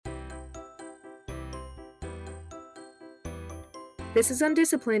This is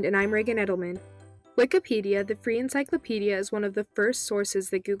Undisciplined, and I'm Reagan Edelman. Wikipedia, the free encyclopedia, is one of the first sources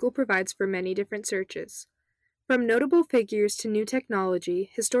that Google provides for many different searches. From notable figures to new technology,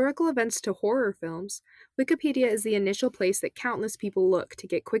 historical events to horror films, Wikipedia is the initial place that countless people look to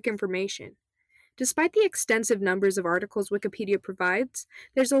get quick information. Despite the extensive numbers of articles Wikipedia provides,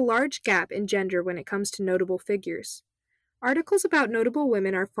 there's a large gap in gender when it comes to notable figures. Articles about notable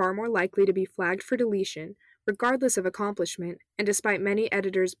women are far more likely to be flagged for deletion, regardless of accomplishment, and despite many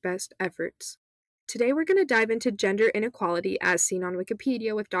editors' best efforts. Today we're going to dive into gender inequality as seen on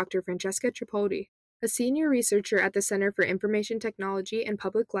Wikipedia with Dr. Francesca Tripodi, a senior researcher at the Center for Information Technology and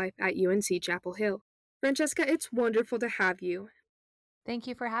Public Life at UNC Chapel Hill. Francesca, it's wonderful to have you. Thank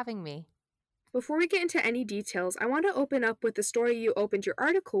you for having me. Before we get into any details, I want to open up with the story you opened your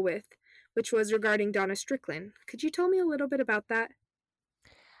article with, which was regarding Donna Strickland. Could you tell me a little bit about that?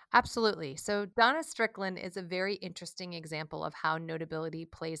 Absolutely. So, Donna Strickland is a very interesting example of how notability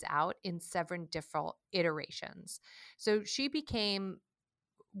plays out in seven different iterations. So, she became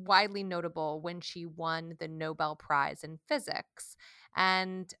widely notable when she won the Nobel Prize in Physics.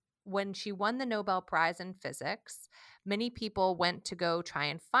 And when she won the Nobel Prize in Physics, many people went to go try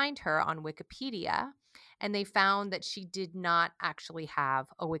and find her on Wikipedia, and they found that she did not actually have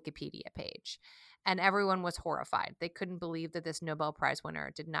a Wikipedia page. And everyone was horrified. They couldn't believe that this Nobel Prize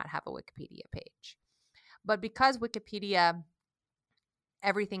winner did not have a Wikipedia page. But because Wikipedia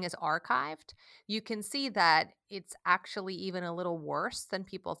everything is archived, you can see that it's actually even a little worse than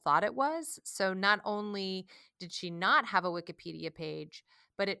people thought it was. So not only did she not have a Wikipedia page,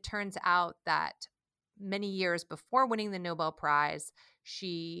 but it turns out that many years before winning the Nobel Prize,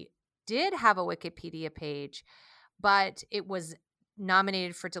 she did have a Wikipedia page, but it was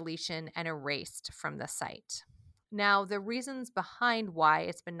nominated for deletion and erased from the site. Now, the reasons behind why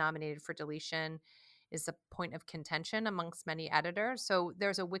it's been nominated for deletion is a point of contention amongst many editors. So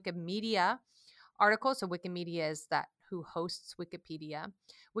there's a Wikimedia article. So Wikimedia is that who hosts Wikipedia.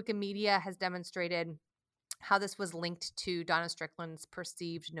 Wikimedia has demonstrated how this was linked to Donna Strickland's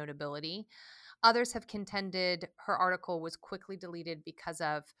perceived notability. Others have contended her article was quickly deleted because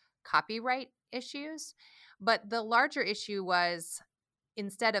of copyright issues. But the larger issue was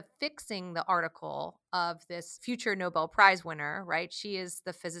instead of fixing the article of this future Nobel Prize winner, right? She is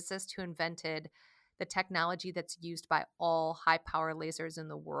the physicist who invented the technology that's used by all high power lasers in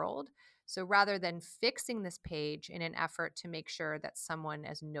the world. So rather than fixing this page in an effort to make sure that someone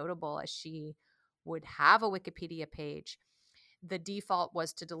as notable as she would have a Wikipedia page, the default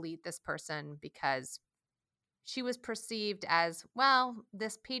was to delete this person because she was perceived as, well,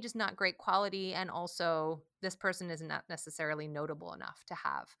 this page is not great quality, and also this person is not necessarily notable enough to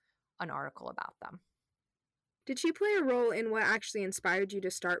have an article about them. Did she play a role in what actually inspired you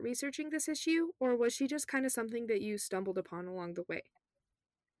to start researching this issue, or was she just kind of something that you stumbled upon along the way?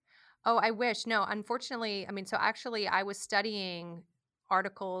 Oh, I wish. No, unfortunately, so actually, I was studying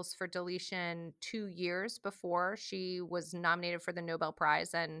articles for deletion 2 years before she was nominated for the Nobel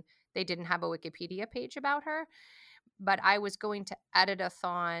Prize, and they didn't have a Wikipedia page about her. But I was going to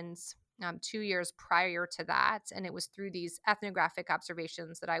edit-a-thons 2 years prior to that. And it was through these ethnographic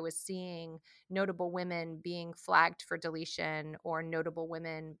observations that I was seeing notable women being flagged for deletion or notable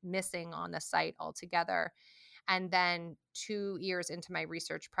women missing on the site altogether. And then 2 years into my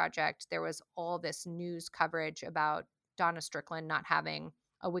research project, there was all this news coverage about Donna Strickland not having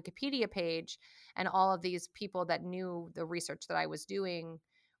a Wikipedia page. And all of these people that knew the research that I was doing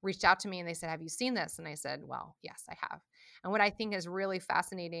reached out to me and they said, "Have you seen this?" And I said, "Well, yes, I have." And what I think is really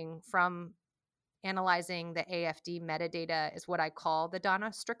fascinating from analyzing the AFD metadata is what I call the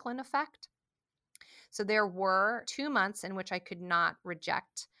Donna Strickland effect. So there were 2 months in which I could not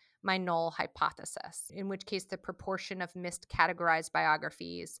reject my null hypothesis, in which case the proportion of miscategorized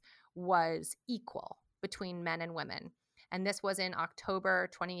biographies was equal between men and women. And this was in October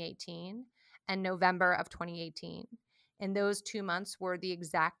 2018 and November of 2018. And those 2 months were the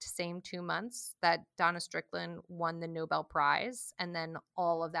exact same 2 months that Donna Strickland won the Nobel Prize. And then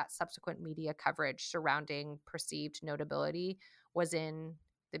all of that subsequent media coverage surrounding perceived notability was in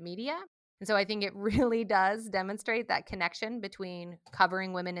the media. And so I think it really does demonstrate that connection between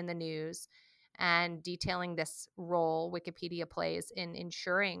covering women in the news and detailing this role Wikipedia plays in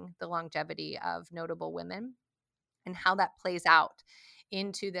ensuring the longevity of notable women and how that plays out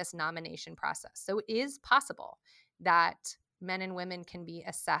into this nomination process. So it is possible that men and women can be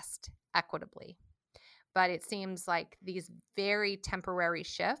assessed equitably. But it seems like these very temporary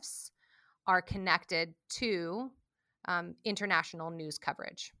shifts are connected to international news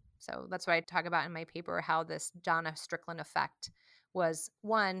coverage. So that's what I talk about in my paper, how this Donna Strickland effect was,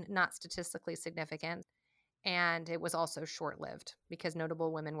 one, not statistically significant, And it was also short-lived because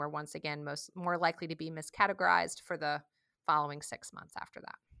notable women were once again more likely to be miscategorized for the following 6 months after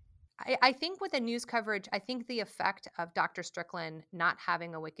that. I think with the news coverage, I think the effect of Dr. Strickland not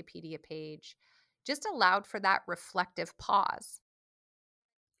having a Wikipedia page just allowed for that reflective pause.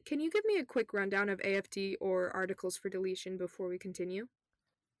 Can you give me a quick rundown of AFD or articles for deletion before we continue?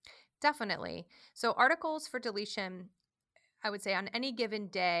 Definitely. So, articles for deletion, I would say on any given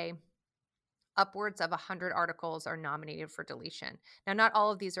day, upwards of 100 articles are nominated for deletion. Now, not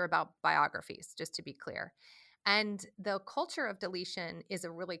all of these are about biographies, just to be clear. And the culture of deletion is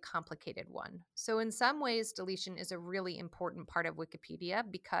a really complicated one. So, in some ways, deletion is a really important part of Wikipedia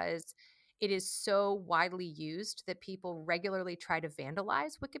because it is so widely used that people regularly try to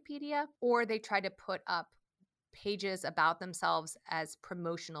vandalize Wikipedia or they try to put up pages about themselves as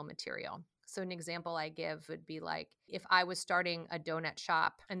promotional material. So, an example I give would be like if I was starting a donut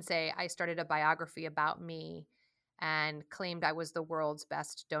shop and say I started a biography about me and claimed I was the world's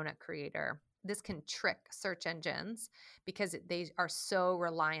best donut creator. This can trick search engines because they are so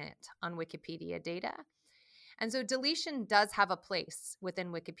reliant on Wikipedia data. And so deletion does have a place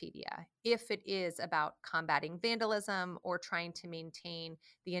within Wikipedia if it is about combating vandalism or trying to maintain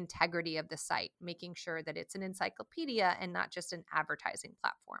the integrity of the site, making sure that it's an encyclopedia and not just an advertising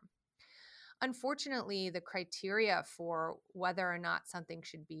platform. Unfortunately, the criteria for whether or not something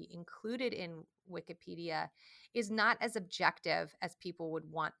should be included in Wikipedia is not as objective as people would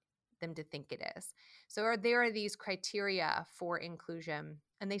want them to think it is. So, there are these criteria for inclusion,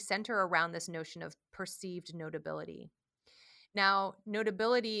 and they center around this notion of perceived notability. Now,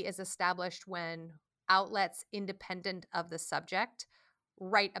 notability is established when outlets independent of the subject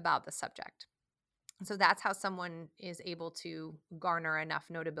write about the subject. So that's how someone is able to garner enough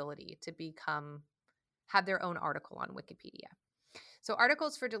notability to have their own article on Wikipedia. So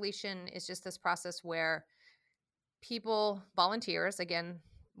articles for deletion is just this process where people, volunteers, again,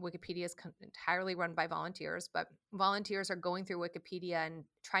 Wikipedia is entirely run by volunteers, but volunteers are going through Wikipedia and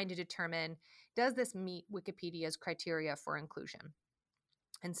trying to determine, does this meet Wikipedia's criteria for inclusion?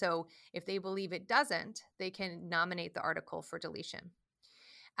 And so if they believe it doesn't, they can nominate the article for deletion.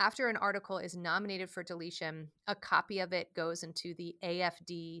 After an article is nominated for deletion, a copy of it goes into the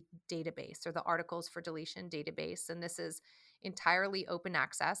AFD database or the Articles for Deletion database. And this is entirely open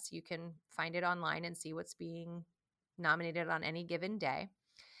access. You can find it online and see what's being nominated on any given day.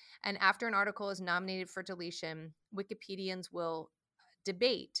 And after an article is nominated for deletion, Wikipedians will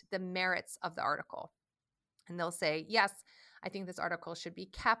debate the merits of the article. And they'll say, yes, I think this article should be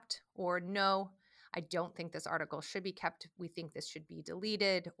kept, or no, I don't think this article should be kept. We think this should be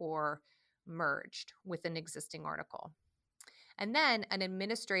deleted or merged with an existing article. And then an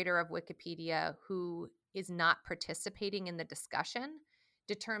administrator of Wikipedia who is not participating in the discussion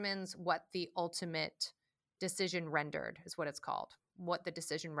determines what the ultimate decision rendered is what it's called, what the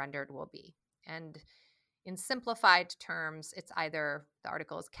decision rendered will be. And in simplified terms, it's either the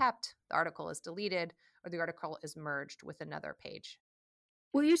article is kept, the article is deleted, or the article is merged with another page.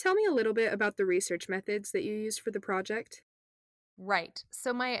 Will you tell me a little bit about the research methods that you used for the project? Right.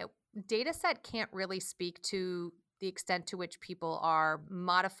 So my data set can't really speak to the extent to which people are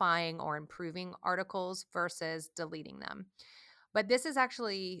modifying or improving articles versus deleting them. But this is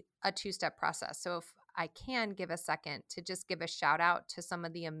actually a two-step process. So if I can give a second to just give a shout out to some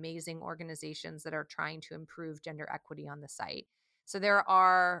of the amazing organizations that are trying to improve gender equity on the site. So there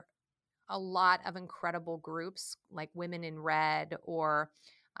are a lot of incredible groups like Women in Red or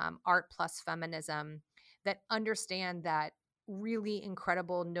Art Plus Feminism that understand that really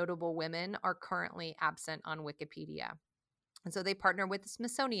incredible, notable women are currently absent on Wikipedia. And so they partner with the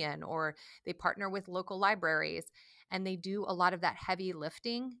Smithsonian or they partner with local libraries and they do a lot of that heavy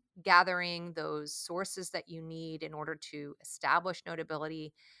lifting, gathering those sources that you need in order to establish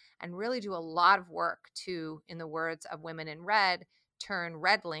notability and really do a lot of work to, in the words of Women in Red, turn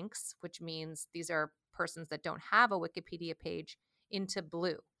red links, which means these are persons that don't have a Wikipedia page, into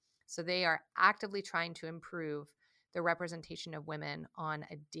blue. So they are actively trying to improve the representation of women on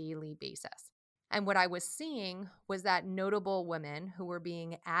a daily basis. And what I was seeing was that notable women who were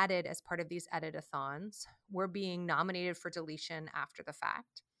being added as part of these edit-a-thons were being nominated for deletion after the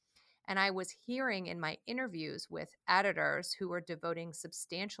fact. And I was hearing in my interviews with editors who were devoting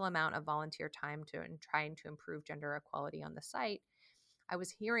substantial amount of volunteer time to and trying to improve gender equality on the site. I was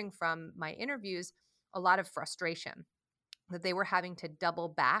hearing from my interviews a lot of frustration that they were having to double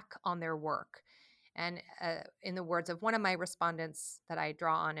back on their work. And in the words of one of my respondents that I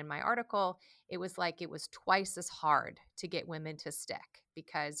draw on in my article, it was like it was twice as hard to get women to stick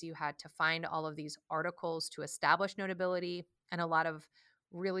because you had to find all of these articles to establish notability and a lot of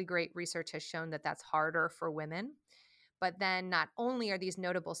Really great research has shown that that's harder for women. But then not only are these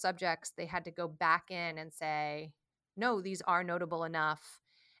notable subjects, they had to go back in and say, no, these are notable enough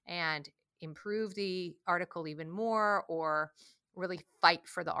and improve the article even more or really fight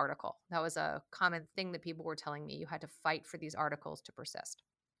for the article. That was a common thing that people were telling me. You had to fight for these articles to persist.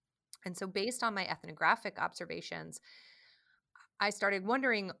 And so, based on my ethnographic observations, I started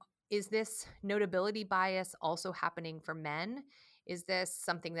wondering, is this notability bias also happening for men? Is this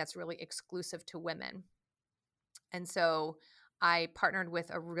something that's really exclusive to women? And so I partnered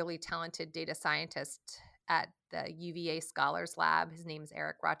with a really talented data scientist at the UVA Scholars Lab. His name's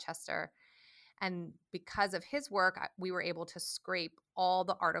Eric Rochester. And because of his work, we were able to scrape all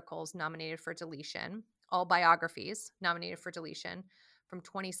the articles nominated for deletion, all biographies nominated for deletion from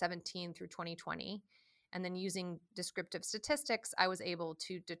 2017 through 2020. And then using descriptive statistics, I was able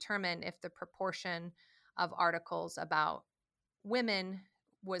to determine if the proportion of articles about women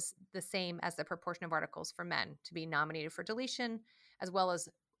was the same as the proportion of articles for men to be nominated for deletion, as well as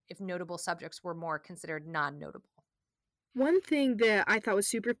if notable subjects were more considered non notable. One thing that I thought was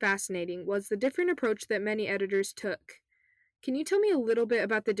super fascinating was the different approach that many editors took. Can you tell me a little bit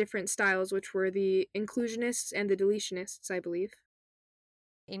about the different styles, which were the inclusionists and the deletionists, I believe?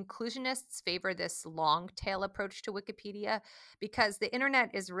 Inclusionists favor this long tail approach to Wikipedia because the internet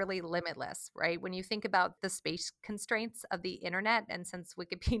is really limitless, right? When you think about the space constraints of the internet, and since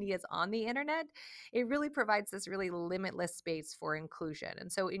Wikipedia is on the internet, it really provides this really limitless space for inclusion.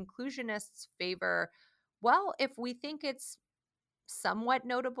 And so inclusionists favor, well, if we think it's somewhat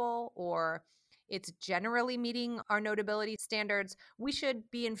notable or it's generally meeting our notability standards, we should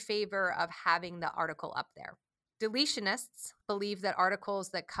be in favor of having the article up there. Deletionists believe that articles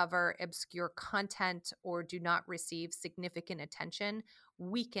that cover obscure content or do not receive significant attention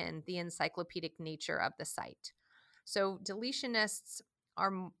weaken the encyclopedic nature of the site. So, deletionists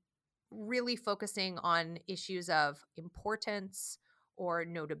are really focusing on issues of importance or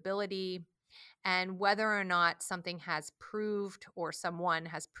notability and whether or not something has proved or someone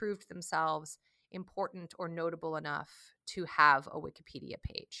has proved themselves important or notable enough to have a Wikipedia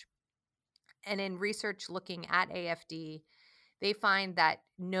page. And in research looking at AFD, they find that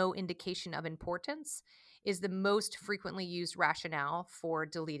no indication of importance is the most frequently used rationale for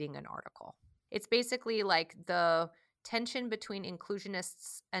deleting an article. It's basically like the tension between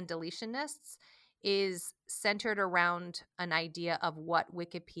inclusionists and deletionists is centered around an idea of what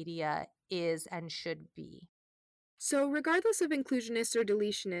Wikipedia is and should be. So, regardless of inclusionists or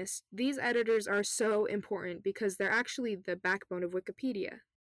deletionists, these editors are so important because they're actually the backbone of Wikipedia.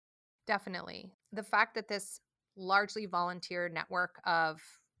 Definitely. The fact that this largely volunteer network of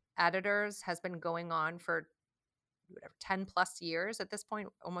editors has been going on for whatever 10 plus years at this point,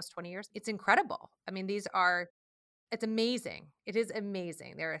 almost 20 years. It's incredible. I mean, it's amazing. It is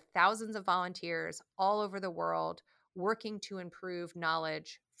amazing. There are thousands of volunteers all over the world working to improve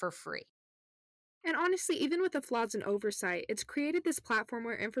knowledge for free. And honestly, even with the flaws and oversight, it's created this platform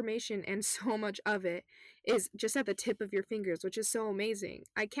where information and so much of it is just at the tip of your fingers, which is so amazing.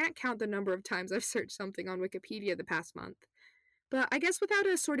 I can't count the number of times I've searched something on Wikipedia the past month. But I guess without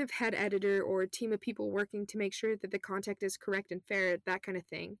a sort of head editor or a team of people working to make sure that the content is correct and fair, that kind of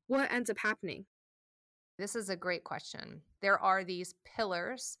thing, what ends up happening? This is a great question. There are these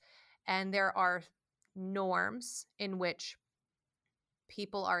pillars and there are norms in which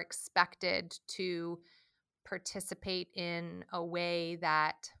people are expected to participate in a way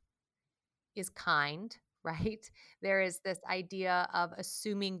that is kind, right? There is this idea of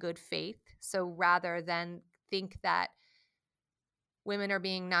assuming good faith. So rather than think that women are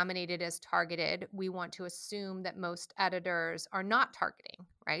being nominated as targeted, we want to assume that most editors are not targeting,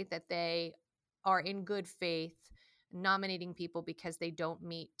 right? That they are in good faith nominating people because they don't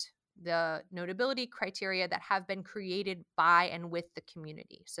meet the notability criteria that have been created by and with the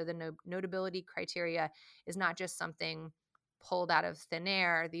community. So the notability criteria is not just something pulled out of thin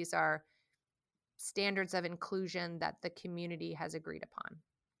air. These are standards of inclusion that the community has agreed upon.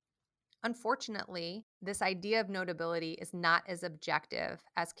 Unfortunately, this idea of notability is not as objective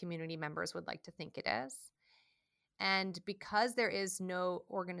as community members would like to think it is. And because there is no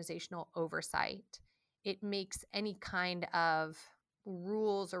organizational oversight, it makes any kind of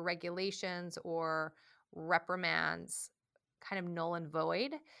rules or regulations or reprimands kind of null and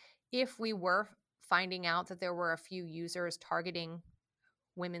void. If we were finding out that there were a few users targeting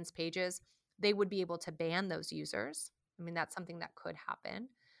women's pages, they would be able to ban those users. I mean, that's something that could happen.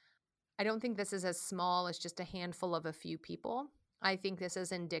 I don't think this is as small as just a handful of a few people. I think this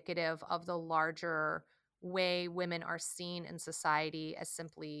is indicative of the larger way women are seen in society as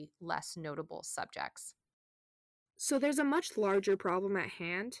simply less notable subjects. So there's a much larger problem at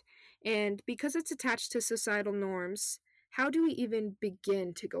hand, and because it's attached to societal norms, how do we even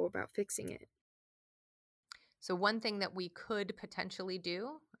begin to go about fixing it? So, one thing that we could potentially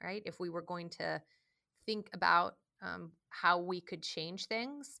do, right, if we were going to think about how we could change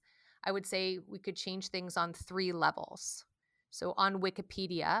things, I would say we could change things on three levels. So, on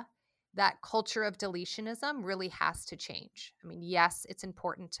Wikipedia, that culture of deletionism really has to change. I mean, yes, it's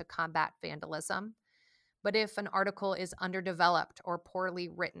important to combat vandalism, but if an article is underdeveloped or poorly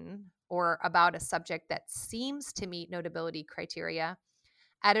written or about a subject that seems to meet notability criteria,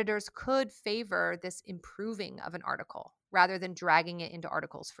 editors could favor this improving of an article rather than dragging it into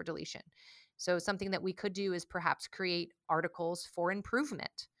articles for deletion. So, something that we could do is perhaps create articles for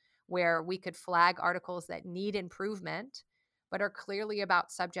improvement, where we could flag articles that need improvement, but are clearly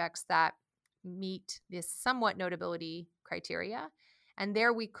about subjects that meet this somewhat notability criteria. And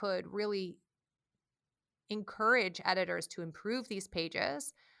there we could really encourage editors to improve these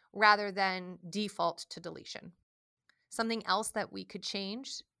pages rather than default to deletion. Something else that we could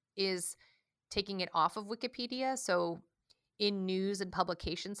change is taking it off of Wikipedia. So, in news and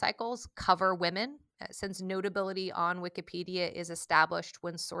publication cycles, cover women, since notability on Wikipedia is established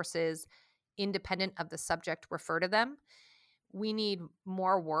when sources independent of the subject refer to them. We need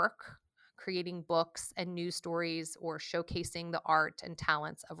more work creating books and news stories or showcasing the art and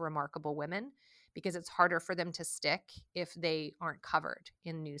talents of remarkable women because it's harder for them to stick if they aren't covered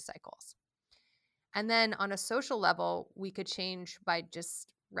in news cycles. And then on a social level, we could change by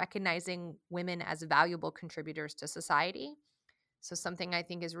just recognizing women as valuable contributors to society. So, something I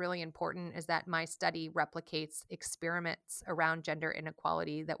think is really important is that my study replicates experiments around gender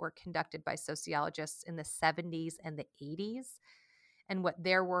inequality that were conducted by sociologists in the 70s and the 80s. And what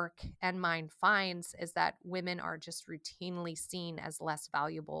their work and mine finds is that women are just routinely seen as less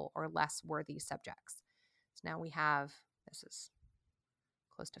valuable or less worthy subjects. So now we have, this is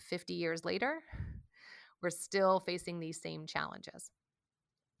close to 50 years later, we're still facing these same challenges.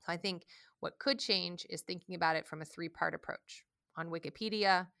 So I think what could change is thinking about it from a three-part approach on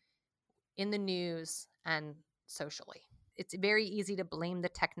Wikipedia, in the news, and socially. It's very easy to blame the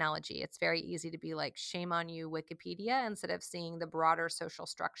technology. It's very easy to be like, shame on you, Wikipedia, instead of seeing the broader social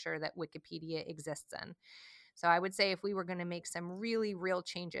structure that Wikipedia exists in. So I would say if we were going to make some really real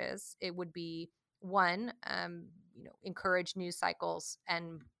changes, it would be one, encourage news cycles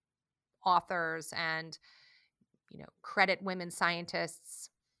and authors and credit women scientists,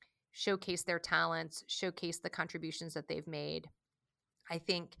 showcase their talents, showcase the contributions that they've made. I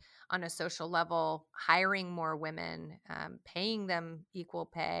think on a social level, hiring more women, paying them equal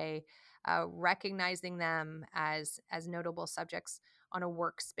pay, recognizing them as notable subjects on a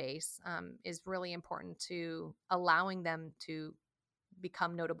workspace is really important to allowing them to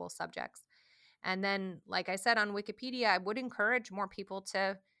become notable subjects. And then, like I said, on Wikipedia, I would encourage more people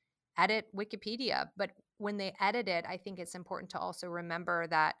to edit Wikipedia. But when they edit it, I think it's important to also remember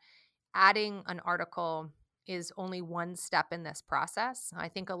that adding an article is only one step in this process. I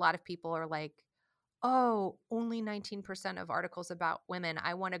think a lot of people are like, oh, only 19% of articles about women.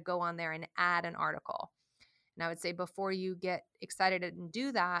 I want to go on there and add an article. And I would say before you get excited and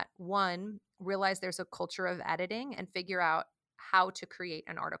do that, one, realize there's a culture of editing and figure out how to create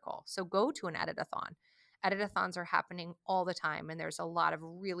an article. So go to an editathon. Editathons are happening all the time, and there's a lot of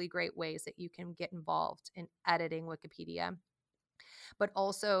really great ways that you can get involved in editing Wikipedia. But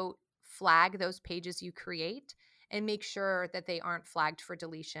also flag those pages you create and make sure that they aren't flagged for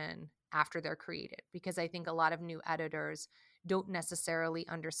deletion after they're created. Because I think a lot of new editors don't necessarily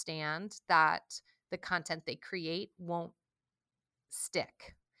understand that the content they create won't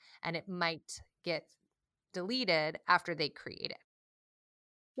stick and it might get deleted after they create it.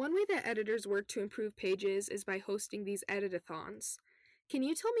 One way that editors work to improve pages is by hosting these editathons. Can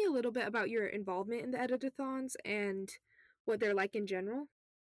you tell me a little bit about your involvement in the editathons and what they're like in general?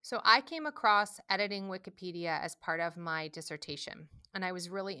 So I came across editing Wikipedia as part of my dissertation, and I was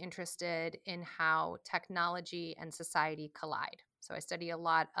really interested in how technology and society collide. So I study a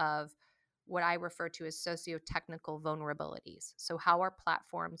lot of what I refer to as socio-technical vulnerabilities. So how are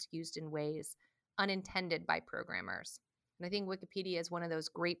platforms used in ways unintended by programmers? And I think Wikipedia is one of those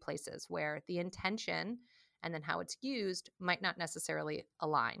great places where the intention and then how it's used might not necessarily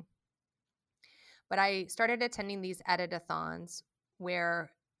align. But I started attending these editathons where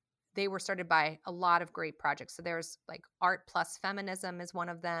they were started by a lot of great projects. So there's like Art Plus Feminism is one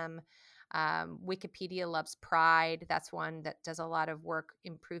of them. Wikipedia Loves Pride. That's one that does a lot of work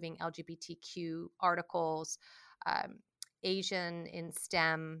improving LGBTQ articles. Um, Asian in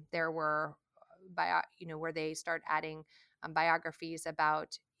STEM. There were where they start adding biographies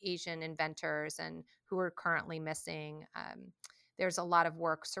about Asian inventors and who are currently missing. There's a lot of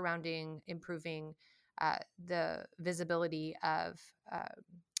work surrounding improving the visibility of uh,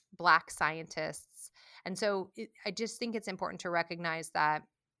 Black scientists. And so I just think it's important to recognize that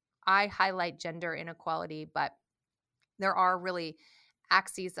I highlight gender inequality, but there are really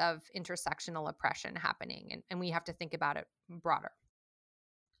axes of intersectional oppression happening, and we have to think about it broader.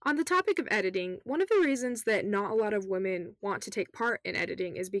 On the topic of editing, one of the reasons that not a lot of women want to take part in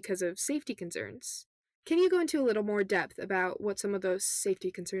editing is because of safety concerns. Can you go into a little more depth about what some of those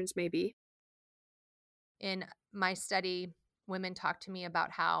safety concerns may be? In my study, women talked to me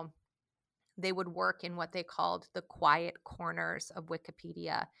about how they would work in what they called the quiet corners of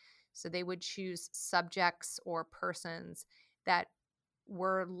Wikipedia. So they would choose subjects or persons that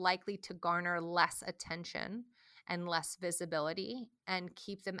were likely to garner less attention and less visibility and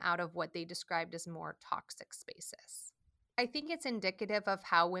keep them out of what they described as more toxic spaces. I think it's indicative of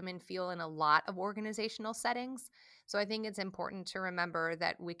how women feel in a lot of organizational settings. So I think it's important to remember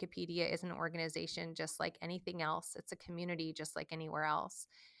that Wikipedia is an organization just like anything else. It's a community just like anywhere else.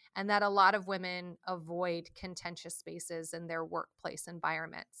 And that a lot of women avoid contentious spaces in their workplace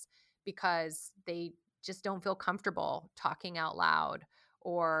environments because they just don't feel comfortable talking out loud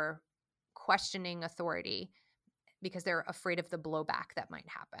or questioning authority because they're afraid of the blowback that might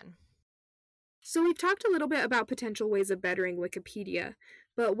happen. So, we've talked a little bit about potential ways of bettering Wikipedia,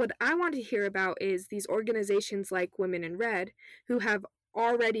 but what I want to hear about is these organizations like Women in Red who have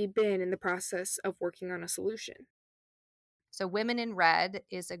already been in the process of working on a solution. So, Women in Red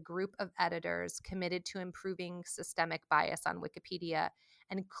is a group of editors committed to improving systemic bias on Wikipedia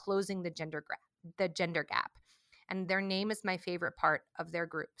and closing the gender gap. And their name is my favorite part of their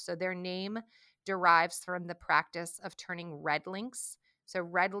group. So, their name derives from the practice of turning red links. So,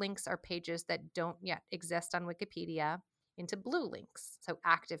 red links are pages that don't yet exist on Wikipedia into blue links, so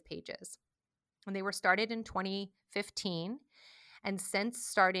active pages. And they were started in 2015. And since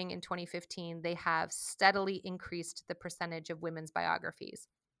starting in 2015, they have steadily increased the percentage of women's biographies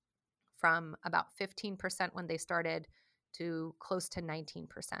from about 15% when they started to close to 19%.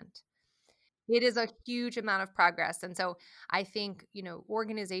 It is a huge amount of progress. And so I think,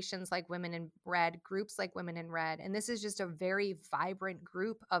 organizations like Women in Red, groups like Women in Red, and this is just a very vibrant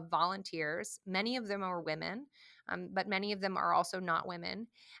group of volunteers. Many of them are women, but many of them are also not women.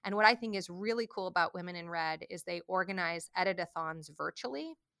 And what I think is really cool about Women in Red is they organize editathons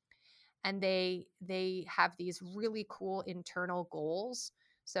virtually, and they have these really cool internal goals.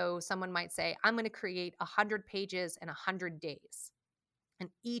 So someone might say, I'm going to create 100 pages in 100 days. And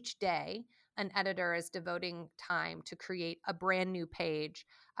each day, an editor is devoting time to create a brand new page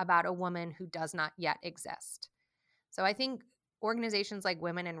about a woman who does not yet exist. So I think organizations like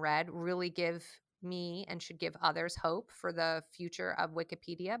Women in Red really give me and should give others hope for the future of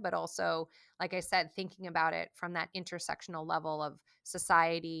Wikipedia, but also, like I said, thinking about it from that intersectional level of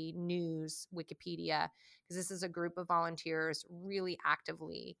society, news, Wikipedia, because this is a group of volunteers really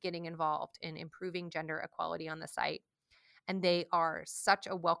actively getting involved in improving gender equality on the site. And they are such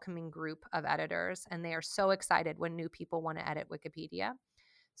a welcoming group of editors, and they are so excited when new people want to edit Wikipedia.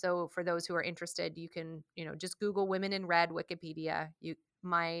 So for those who are interested, you can, just Google Women in Red Wikipedia.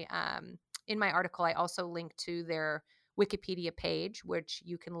 In my article, I also link to their Wikipedia page, which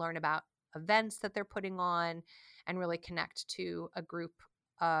you can learn about events that they're putting on and really connect to a group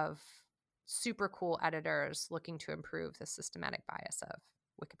of super cool editors looking to improve the systematic bias of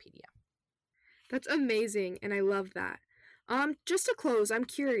Wikipedia. That's amazing, and I love that. Just to close, I'm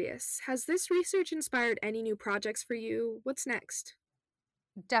curious, has this research inspired any new projects for you? What's next?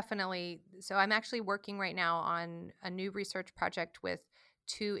 Definitely. So I'm actually working right now on a new research project with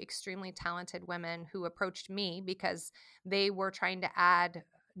two extremely talented women who approached me because they were trying to add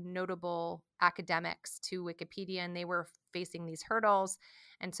notable academics to Wikipedia and they were facing these hurdles.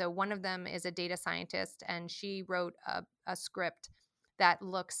 And so one of them is a data scientist, and she wrote a script that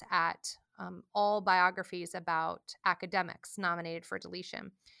looks at all biographies about academics nominated for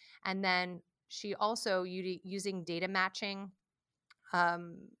deletion. And then she also, using data matching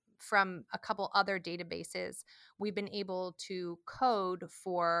um, from a couple other databases, we've been able to code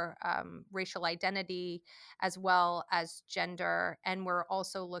for racial identity as well as gender. And we're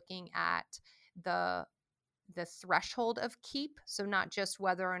also looking at the threshold of keep. So not just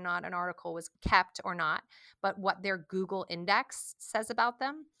whether or not an article was kept or not, but what their Google index says about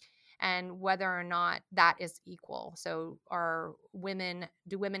them and whether or not that is equal. So do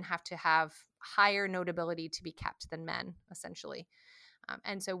women have to have higher notability to be kept than men, essentially?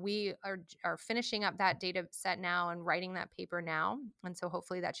 And so we are finishing up that data set now and writing that paper now. And so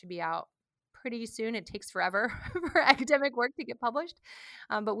hopefully that should be out pretty soon. It takes forever for academic work to get published.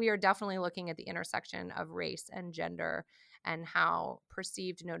 But we are definitely looking at the intersection of race and gender and how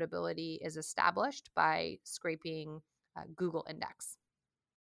perceived notability is established by scraping Google Index.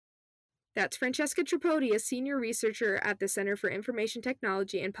 That's Francesca Tripodi, a senior researcher at the Center for Information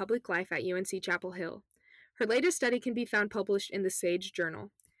Technology and Public Life at UNC Chapel Hill. Her latest study can be found published in the Sage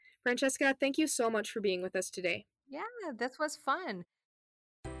Journal. Francesca, thank you so much for being with us today. Yeah, this was fun.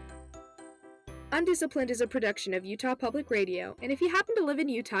 Undisciplined is a production of Utah Public Radio, and if you happen to live in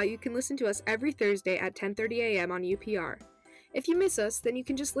Utah, you can listen to us every Thursday at 10:30 a.m. on UPR. If you miss us, then you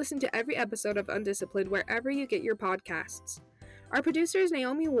can just listen to every episode of Undisciplined wherever you get your podcasts. Our producer is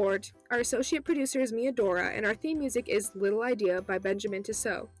Naomi Ward, our associate producer is Mia Dora, and our theme music is Little Idea by Benjamin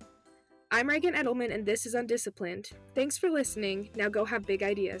Tissot. I'm Reagan Edelman, and this is Undisciplined. Thanks for listening. Now go have big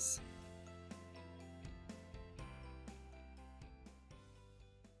ideas.